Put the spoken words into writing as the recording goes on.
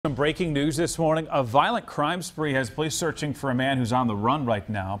Some breaking news this morning. A violent crime spree has police searching for a man who's on the run right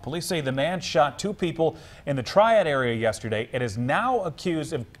now. Police say the man shot two people in the Triad area yesterday and is now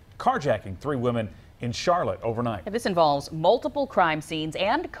accused of carjacking three women in Charlotte overnight. This involves multiple crime scenes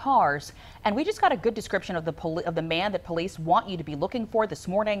and cars. And we just got a good description of the man that police want you to be looking for this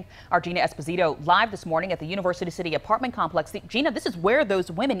morning. Our Gina Esposito live this morning at the University City apartment complex. Gina, this is where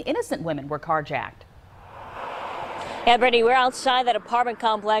those women, innocent women, were carjacked. Yeah, Brittany, we're outside that apartment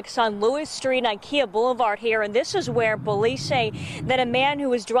complex on Lewis Street and IKEA Boulevard here, and this is where police say that a man who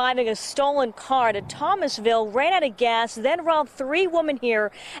was driving a stolen car to Thomasville ran out of gas, then robbed three women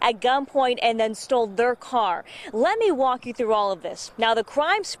here at gunpoint and then stole their car. Let me walk you through all of this. Now, the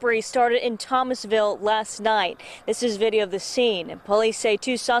crime spree started in Thomasville last night. This is video of the scene. Police say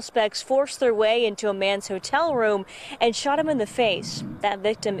two suspects forced their way into a man's hotel room and shot him in the face. That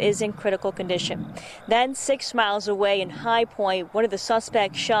victim is in critical condition. Then 6 miles away in High Point, one of the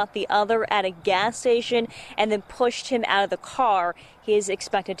suspects shot the other at a gas station and then pushed him out of the car. He is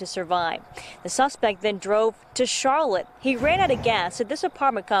expected to survive. The suspect then drove to Charlotte. He ran out of gas at this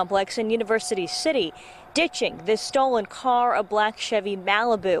apartment complex in University City, ditching this stolen car, a black Chevy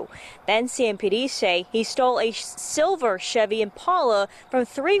Malibu. Then CMPD say he stole a silver Chevy Impala from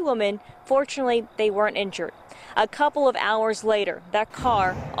three women. Fortunately, they weren't injured. A couple of hours later, that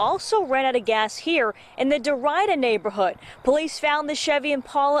car also ran out of gas here in the Derrida neighborhood. Police found the Chevy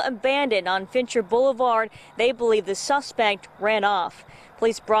Impala abandoned on Fincher Boulevard. They believe the suspect ran off.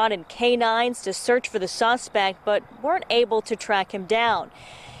 Police brought in canines to search for the suspect, but weren't able to track him down.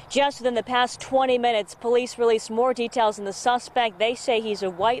 Just within the past 20 minutes, police released more details on the suspect. They say he's a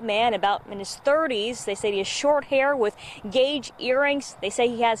white man, about in his 30s. They say he has short hair with gauge earrings. They say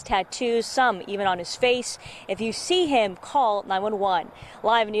he has tattoos, some even on his face. If you see him, call 911.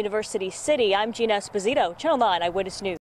 Live in University City, I'm Gina Esposito, Channel 9 Eyewitness News.